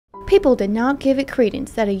People did not give it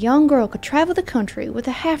credence that a young girl could travel the country with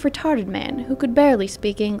a half-retarded man who could barely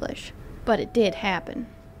speak English. But it did happen.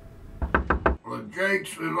 The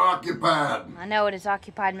Jake's is occupied. I know it is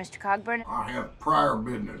occupied, Mr. Cogburn. I have prior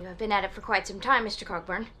business. You have been at it for quite some time, Mr.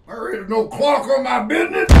 Cogburn. There is no clock on my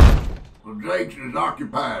business. The Jake's is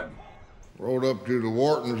occupied. Rode up to the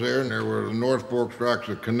Whartons there, and there were the North Fork strikes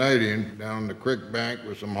of Canadian down the creek bank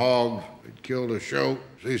with some hogs. They'd killed a shoat.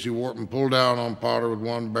 C.C. Wharton pulled down on Potter with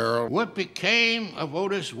one barrel. What became of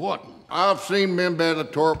Otis Wharton? I've seen men bend a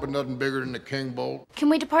torp, but nothing bigger than the king bolt. Can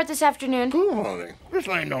we depart this afternoon? Coon hunting? This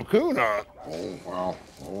ain't no coon hunt. Oh, well,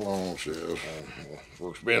 hold on, sis. For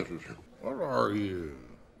expenses. What are you?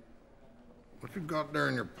 What you got there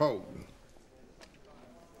in your poke?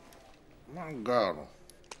 My God.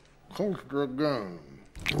 Holster a gun.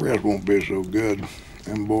 The rest won't be so good.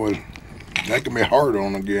 Them boys taking me hard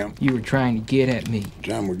on again. You were trying to get at me.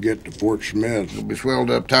 Time we get to Fort Smith, it'll be swelled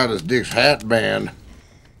up tight as Dick's hat band.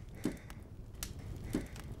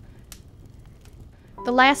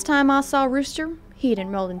 The last time I saw Rooster, he'd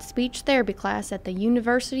enrolled in speech therapy class at the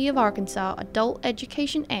University of Arkansas Adult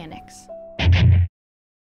Education Annex.